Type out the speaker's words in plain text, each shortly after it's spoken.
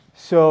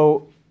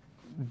So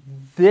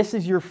this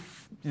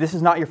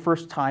is not your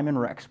first time in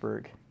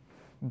Rexburg,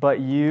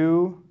 but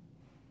you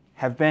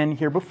have been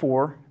here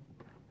before.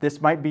 Is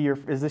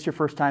this your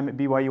first time at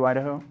BYU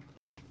Idaho?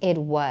 It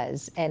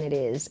was, and it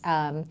is.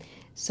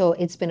 So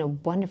it's been a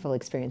wonderful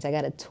experience. I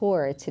got a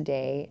tour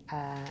today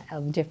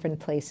of different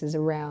places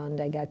around.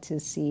 I got to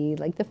see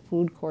like the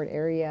food court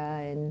area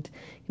and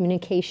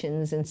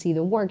communications and see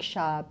the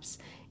workshops.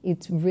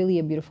 It's really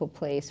a beautiful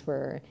place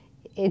where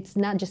it's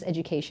not just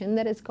education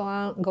that is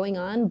going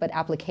on, but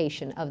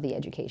application of the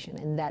education.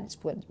 And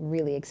that's what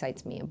really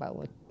excites me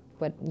about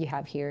what you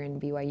have here in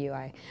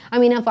BYU. I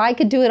mean, if I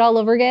could do it all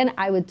over again,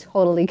 I would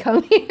totally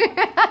come here.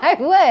 I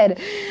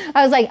would.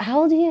 I was like,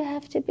 how old do you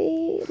have to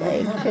be?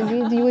 Like,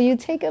 will you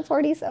take a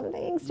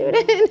 40-something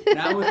student?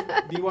 Now with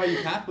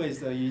BYU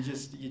Pathways, though, you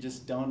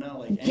just don't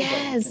know. Like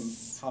anybody can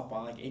hop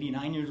on, like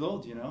 89 years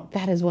old, you know?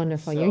 That is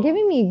wonderful. So, you're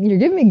giving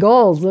me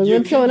goals.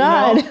 What's going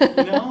on?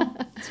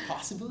 It's a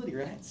possibility,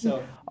 right?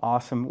 So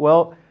awesome.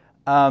 Well,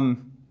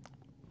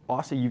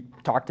 also you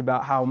talked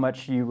about how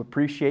much you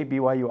appreciate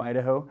BYU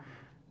Idaho.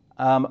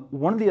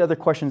 One of the other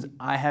questions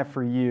I have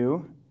for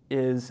you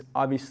is,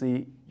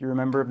 obviously, you're a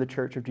member of the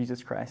Church of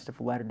Jesus Christ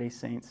of Latter-day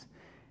Saints,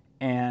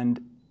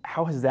 and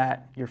how has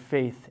your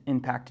faith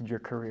impacted your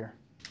career?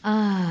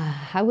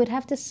 I would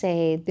have to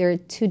say there are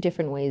two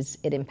different ways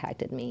it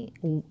impacted me.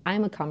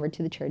 I'm a convert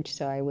to the church,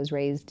 so I was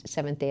raised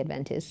Seventh-day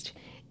Adventist,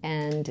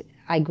 and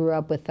I grew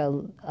up with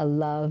a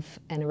love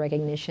and a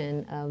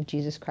recognition of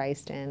Jesus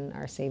Christ and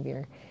our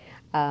Savior.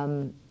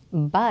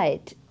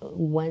 But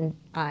when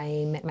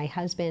I met my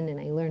husband and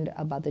I learned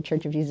about the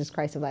Church of Jesus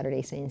Christ of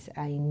Latter-day Saints,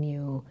 I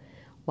knew,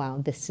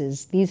 wow,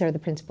 these are the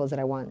principles that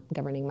I want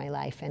governing my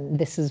life, and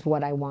this is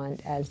what I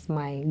want as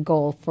my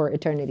goal for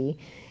eternity.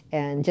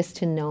 And just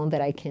to know that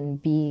I can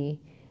be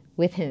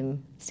with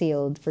him,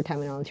 sealed for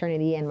time and all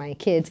eternity, and my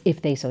kids,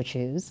 if they so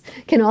choose,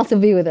 can also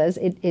be with us.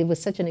 It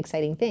was such an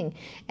exciting thing.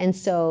 And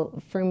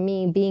so for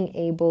me, being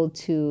able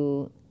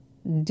to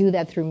do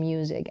that through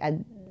music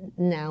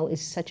now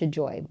is such a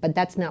joy. But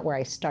that's not where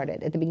I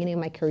started. At the beginning of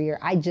my career,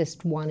 I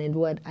just wanted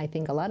what I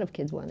think a lot of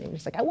kids wanted.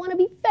 It's like, I want to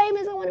be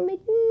famous, I want to make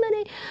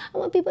money, I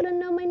want people to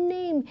know my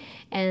name.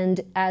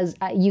 And as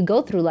you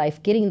go through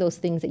life, getting those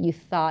things that you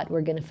thought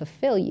were going to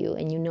fulfill you,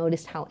 and you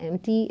notice how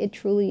empty it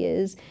truly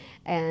is,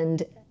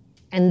 and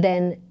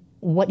then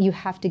what you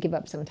have to give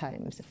up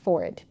sometimes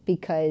for it.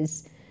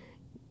 Because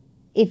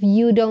if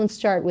you don't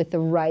start with the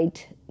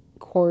right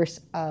course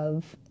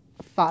of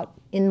thought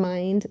in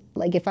mind,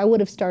 like if I would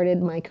have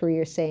started my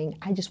career saying,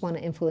 I just want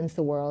to influence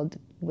the world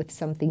with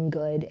something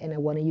good, and I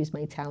want to use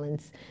my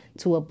talents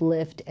to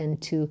uplift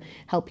and to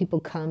help people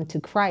come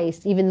to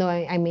Christ, even though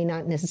I may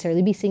not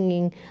necessarily be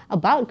singing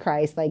about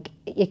Christ, like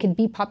it could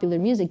be popular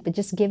music, but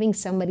just giving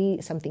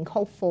somebody something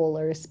hopeful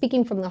or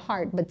speaking from the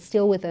heart, but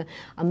still with a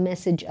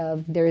message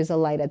of there is a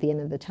light at the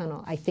end of the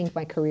tunnel, I think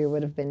my career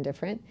would have been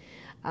different.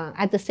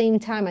 At the same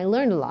time, I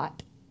learned a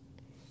lot.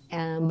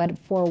 But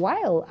for a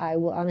while, I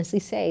will honestly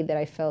say that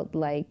I felt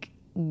like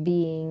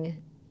being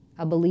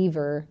a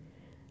believer,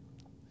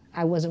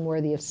 I wasn't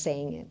worthy of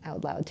saying it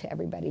out loud to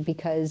everybody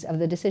because of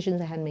the decisions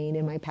I had made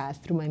in my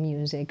past through my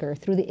music or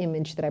through the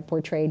image that I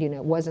portrayed. You know,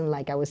 it wasn't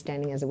like I was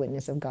standing as a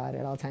witness of God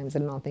at all times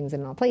and in all things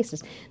and in all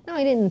places. No,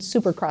 I didn't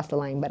super cross the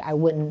line, but I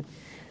wouldn't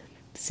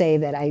say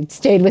that I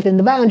stayed within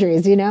the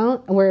boundaries, you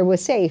know, where it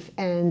was safe.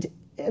 And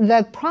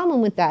the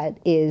problem with that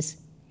is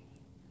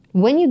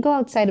when you go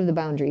outside of the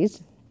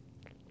boundaries,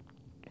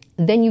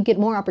 then you get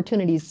more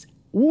opportunities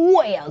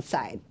way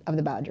outside of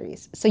the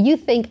boundaries. So you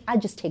think, I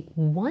just take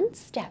one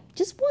step,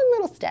 just one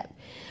little step.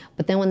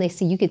 But then when they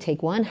see you could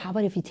take one, how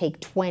about if you take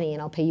 20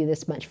 and I'll pay you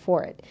this much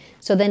for it?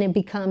 So then it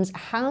becomes,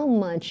 how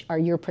much are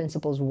your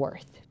principles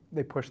worth?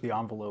 They push the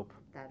envelope,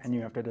 and you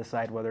have to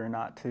decide whether or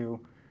not to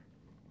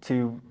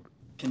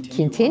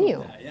continue.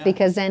 That, yeah.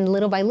 Because then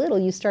little by little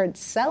you start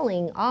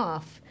selling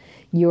off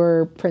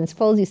your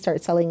principles, you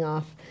start selling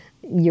off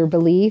your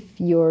belief,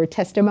 your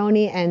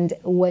testimony, and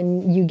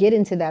when you get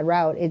into that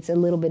route, it's a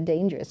little bit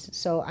dangerous.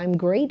 So I'm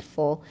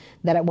grateful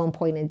that at one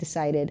point I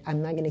decided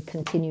I'm not going to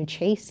continue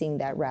chasing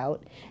that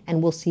route,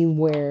 and we'll see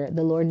where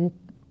the Lord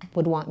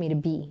would want me to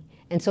be.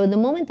 And so the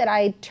moment that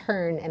I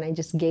turned and I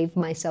just gave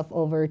myself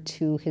over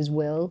to His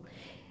will,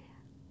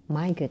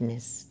 my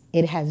goodness,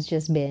 it has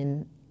just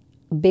been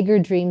bigger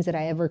dreams that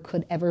I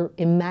could ever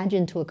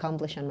imagine to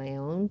accomplish on my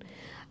own.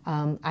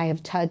 I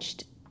have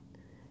touched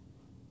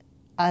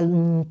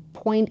a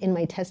point in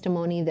my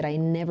testimony that I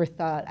never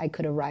thought I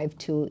could arrive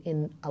to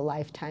in a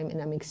lifetime,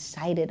 and I'm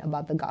excited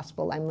about the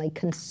gospel. I'm like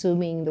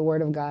consuming the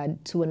Word of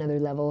God to another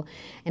level,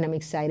 and I'm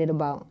excited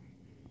about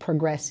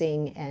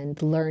progressing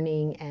and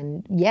learning,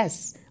 and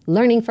yes,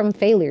 learning from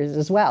failures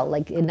as well.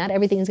 Like not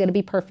everything is going to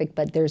be perfect,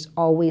 but there's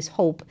always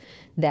hope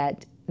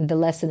that the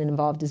lesson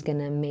involved is going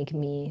to make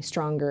me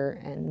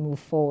stronger and move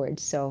forward.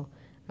 So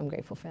I'm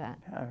grateful for that.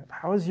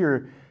 How is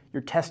your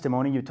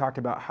testimony? You talked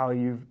about how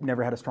you've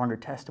never had a stronger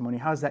testimony.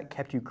 How has that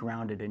kept you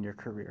grounded in your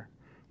career?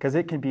 Because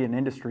it can be an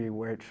industry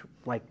which,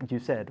 like you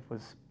said,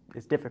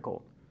 is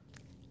difficult.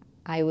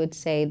 I would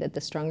say that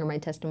the stronger my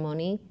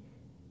testimony,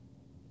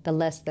 the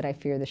less that I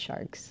fear the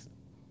sharks.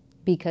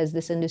 Because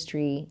this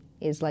industry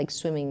is like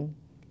swimming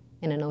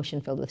in an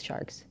ocean filled with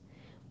sharks.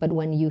 But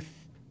when you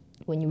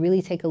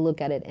really take a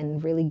look at it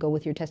and really go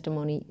with your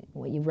testimony,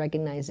 what you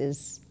recognize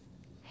is,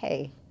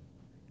 hey,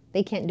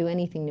 they can't do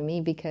anything to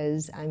me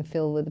because I'm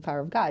filled with the power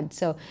of God.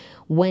 So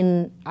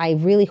when I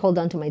really hold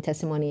on to my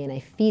testimony and I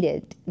feed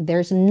it,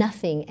 there's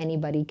nothing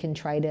anybody can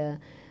try to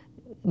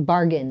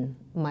bargain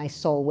my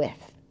soul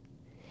with.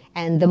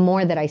 And the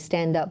more that I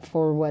stand up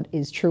for what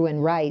is true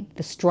and right,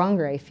 the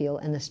stronger I feel,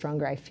 and the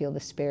stronger I feel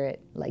the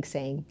Spirit like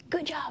saying,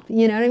 good job.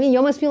 You know what I mean? You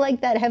almost feel like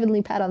that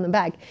heavenly pat on the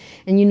back,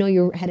 and you know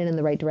you're headed in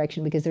the right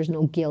direction because there's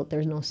no guilt,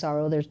 there's no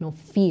sorrow, there's no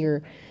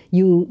fear.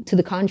 To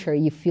the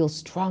contrary, you feel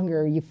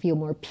stronger, you feel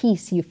more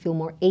peace, you feel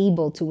more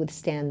able to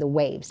withstand the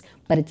waves,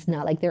 but it's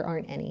not like there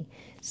aren't any.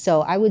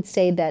 So I would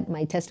say that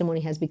my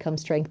testimony has become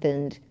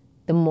strengthened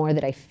the more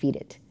that I feed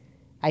it.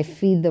 I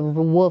feed the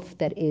wolf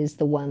that is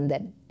the one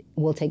that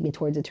will take me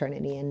towards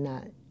eternity and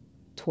not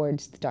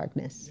towards the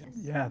darkness.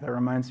 Yeah, that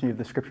reminds me of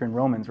the scripture in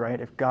Romans,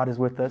 right? If God is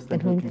with us, then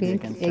who can be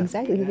against us?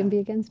 Exactly, who can be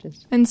against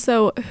us? And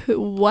so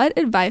what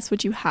advice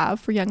would you have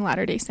for young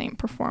Latter-day Saint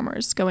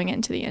performers going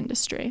into the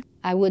industry?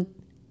 I would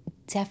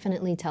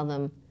definitely tell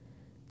them,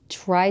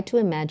 try to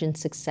imagine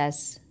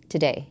success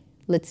today.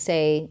 Let's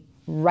say,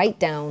 write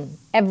down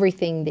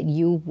everything that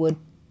you would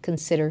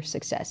consider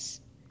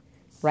success.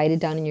 Write it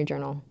down in your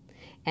journal.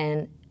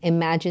 And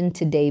imagine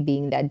today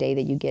being that day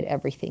that you get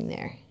everything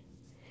there.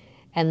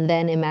 And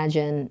then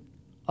imagine,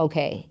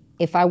 okay,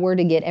 if I were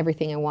to get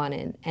everything I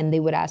wanted and they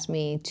would ask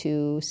me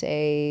to,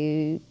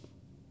 say,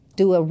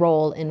 do a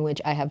role in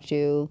which I have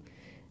to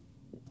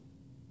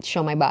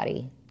show my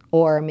body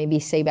or maybe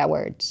say bad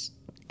words,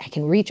 I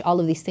can reach all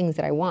of these things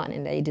that I want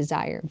and that I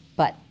desire,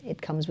 but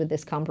it comes with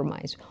this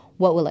compromise.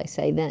 What will I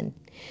say then?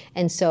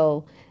 And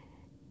so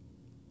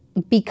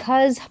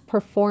because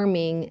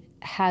performing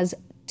has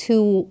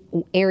two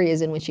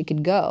areas in which you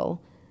could go,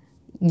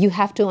 you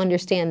have to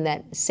understand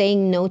that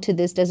saying no to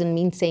this doesn't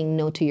mean saying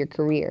no to your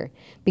career,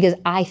 because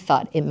I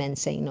thought it meant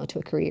saying no to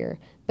a career.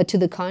 But to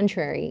the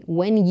contrary,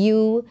 when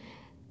you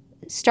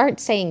start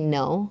saying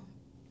no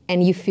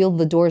and you feel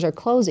the doors are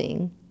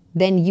closing,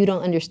 then you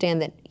don't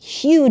understand that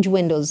huge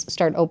windows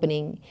start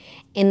opening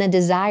in a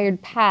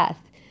desired path,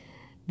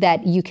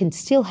 that you can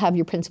still have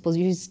your principles,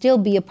 you can still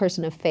be a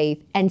person of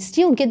faith and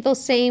still get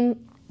those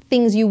same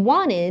things you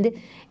wanted,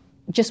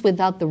 just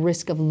without the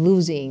risk of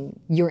losing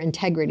your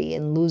integrity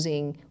and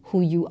losing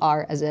who you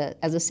are as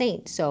a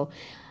saint. So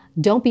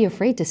don't be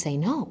afraid to say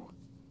no.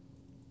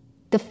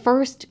 The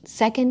first,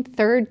 second,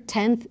 third,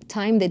 10th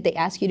time that they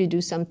ask you to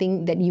do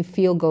something that you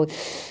feel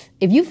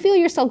if you feel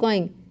yourself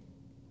going,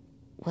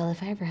 well,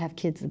 if I ever have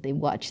kids and they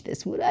watch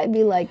this, would I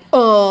be like,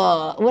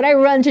 oh, would I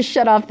run to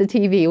shut off the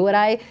TV? Would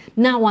I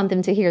not want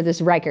them to hear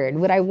this record?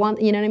 Would I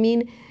want, you know what I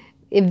mean?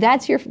 If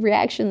that's your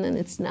reaction, then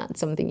it's not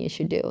something you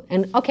should do.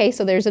 And okay,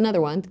 so there's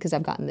another one, because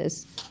I've gotten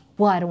this.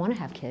 Well, I don't want to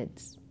have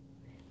kids.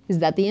 Is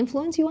that the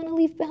influence you want to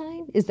leave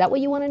behind? Is that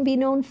what you want to be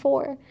known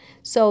for?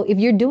 So if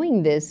you're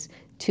doing this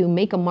to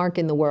make a mark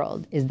in the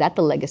world, is that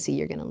the legacy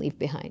you're going to leave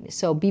behind?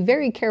 So be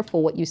very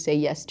careful what you say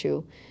yes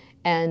to,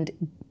 and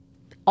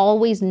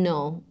always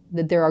know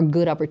that there are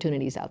good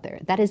opportunities out there.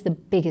 That is the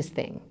biggest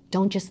thing.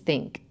 Don't just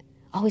think,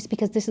 oh, it's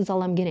because this is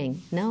all I'm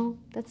getting. No,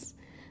 that's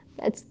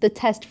the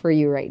test for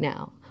you right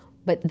now.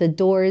 But the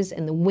doors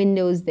and the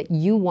windows that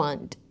you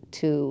want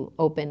to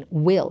open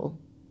will,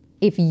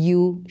 if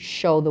you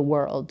show the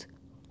world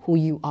who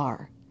you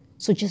are.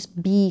 So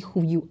just be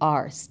who you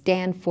are.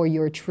 Stand for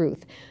your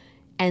truth.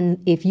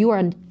 And if you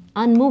are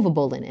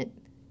unmovable in it,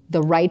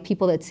 the right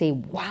people that say,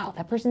 wow,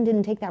 that person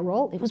didn't take that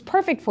role, it was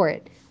perfect for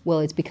it. Well,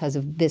 it's because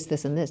of this,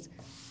 this, and this.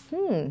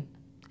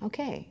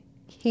 Okay.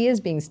 He is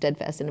being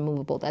steadfast and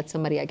immovable. That's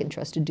somebody I can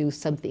trust to do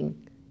something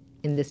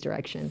in this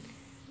direction.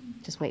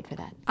 Just wait for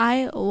that.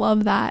 I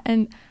love that.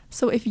 And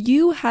so if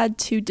you had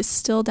to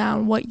distill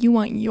down what you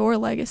want your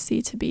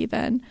legacy to be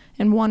then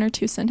in one or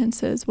two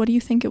sentences, what do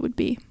you think it would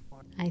be?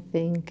 I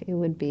think it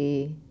would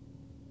be,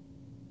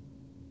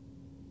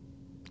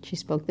 she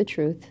spoke the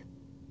truth.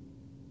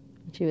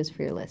 She was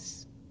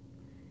fearless.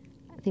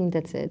 I think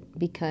that's it,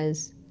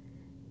 because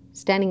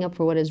standing up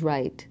for what is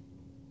right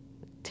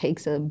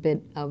takes a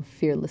bit of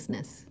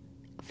fearlessness.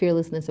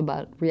 Fearlessness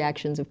about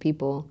reactions of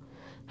people,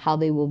 how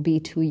they will be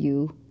to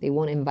you. They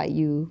won't invite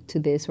you to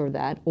this or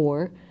that.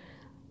 Or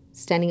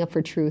standing up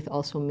for truth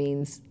also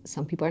means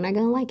some people are not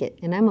going to like it.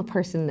 And I'm a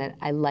person that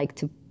I like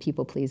to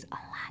people please a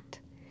lot.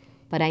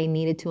 But I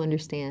needed to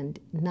understand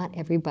not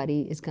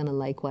everybody is going to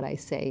like what I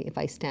say if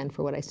I stand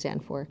for what I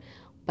stand for.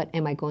 But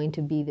am I going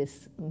to be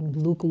this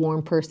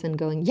lukewarm person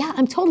going, yeah,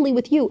 I'm totally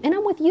with you, and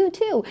I'm with you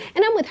too,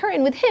 and I'm with her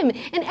and with him,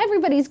 and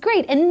everybody's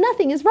great, and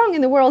nothing is wrong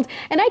in the world,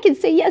 and I can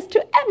say yes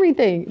to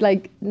everything.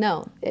 Like,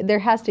 no, there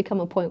has to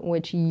come a point in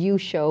which you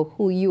show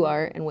who you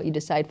are and what you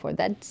decide for.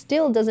 That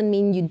still doesn't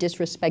mean you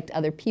disrespect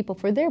other people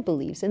for their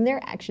beliefs and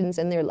their actions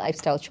and their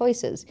lifestyle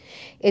choices.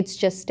 It's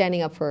just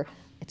standing up for,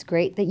 it's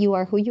great that you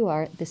are who you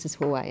are, this is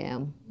who I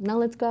am. Now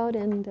let's go out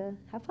and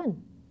have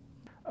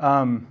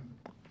fun.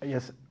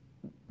 Yes.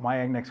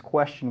 my next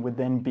question would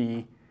then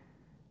be,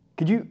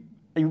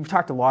 you've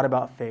talked a lot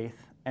about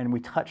faith, and we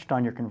touched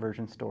on your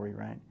conversion story,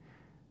 right?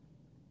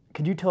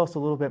 Could you tell us a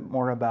little bit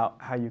more about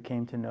how you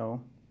came to know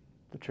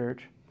the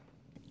church?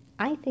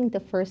 I think the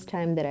first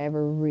time that I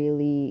ever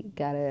really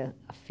got a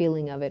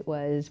feeling of it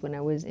was when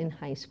I was in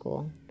high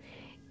school.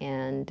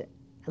 And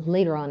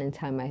later on in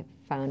time, I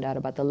found out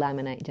about the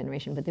Lamanite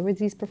generation. But there were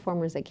these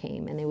performers that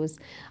came, and it was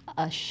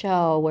a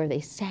show where they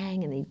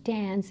sang and they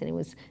danced, and it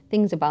was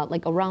things about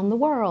like around the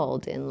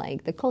world and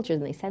like the cultures,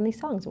 and they sang these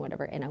songs and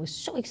whatever. And I was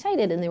so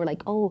excited, and they were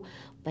like, oh,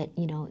 but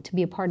you know, to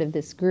be a part of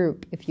this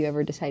group, if you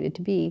ever decided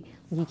to be,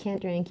 you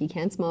can't drink, you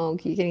can't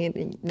smoke, you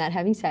can't not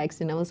having sex.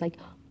 And I was like,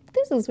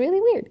 this is really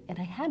weird. And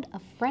I had a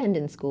friend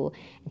in school,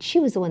 and she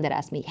was the one that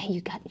asked me, hey,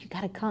 you got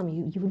to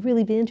come. You would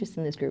really be interested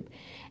in this group.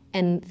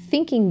 And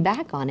thinking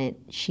back on it,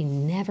 she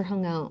never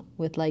hung out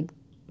with like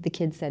the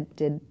kids that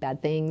did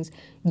bad things,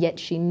 yet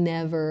she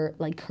never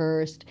like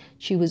cursed.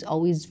 She was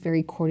always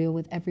very cordial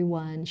with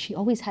everyone. She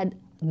always had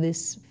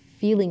this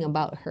feeling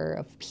about her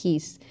of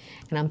peace.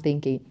 And I'm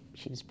thinking,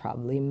 she was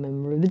probably a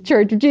member of the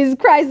Church of Jesus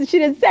Christ, and she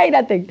didn't say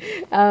nothing.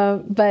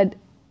 But,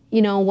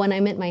 you know, when I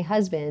met my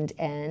husband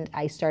and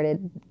I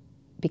started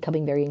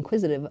becoming very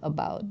inquisitive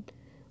about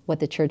what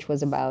the church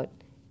was about,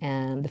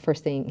 and the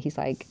first thing he's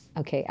like,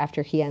 okay,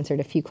 after he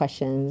answered a few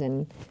questions,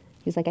 and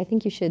he's like, I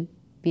think you should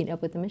meet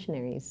up with the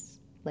missionaries.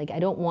 Like, I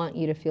don't want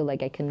you to feel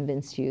like I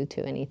convinced you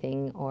to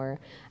anything, or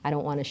I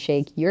don't want to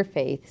shake your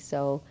faith,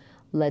 so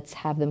let's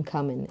have them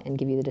come and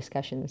give you the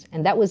discussions.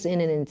 And that was in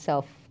and in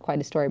itself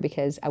quite a story,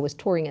 because I was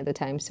touring at the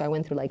time, so I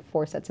went through like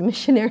 4 sets of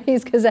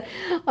missionaries because I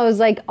was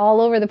like all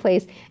over the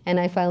place, and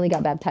I finally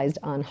got baptized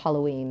on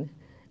Halloween.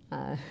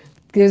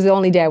 It was the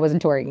only day I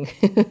wasn't touring.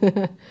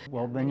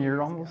 Well, then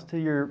you're almost to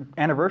your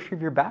anniversary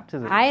of your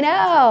baptism. I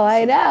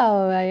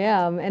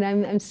am. And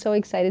I'm so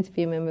excited to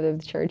be a member of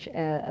the Church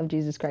of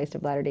Jesus Christ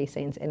of Latter-day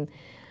Saints. And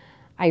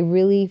I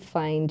really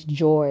find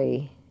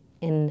joy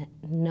in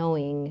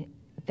knowing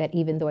that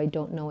even though I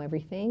don't know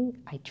everything,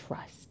 I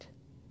trust.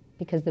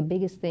 Because the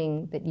biggest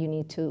thing that you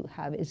need to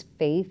have is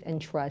faith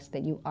and trust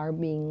that you are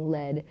being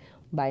led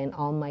by an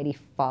almighty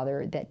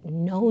Father that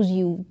knows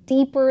you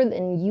deeper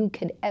than you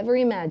could ever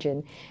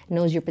imagine,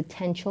 knows your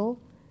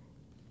potential,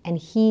 and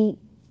He,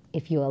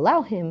 if you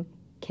allow Him,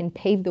 can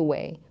pave the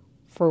way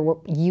for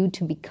you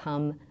to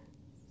become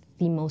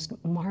the most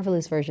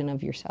marvelous version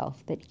of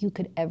yourself that you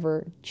could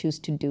ever choose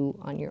to do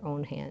on your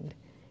own hand.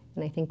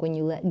 And I think when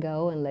you let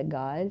go and let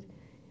God,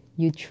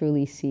 you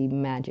truly see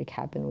magic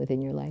happen within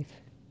your life.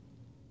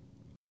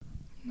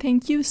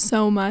 Thank you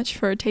so much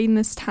for taking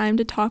this time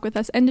to talk with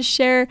us and to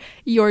share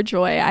your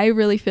joy. I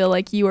really feel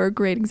like you are a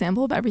great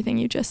example of everything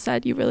you just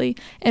said. You really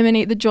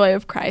emanate the joy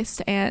of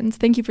Christ, and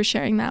thank you for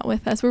sharing that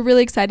with us. We're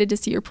really excited to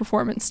see your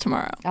performance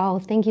tomorrow. Oh,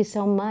 thank you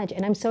so much.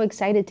 And I'm so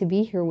excited to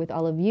be here with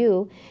all of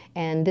you.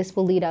 And this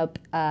will lead up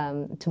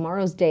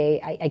tomorrow's day.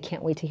 I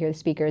can't wait to hear the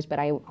speakers, but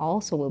I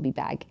also will be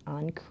back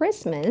on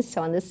Christmas.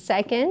 So on the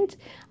 2nd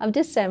of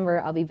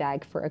December, I'll be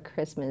back for a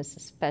Christmas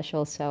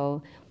special.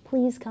 So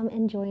please come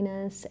and join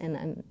us. And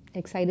I'm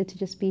excited to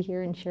just be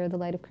here and share the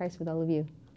light of Christ with all of you.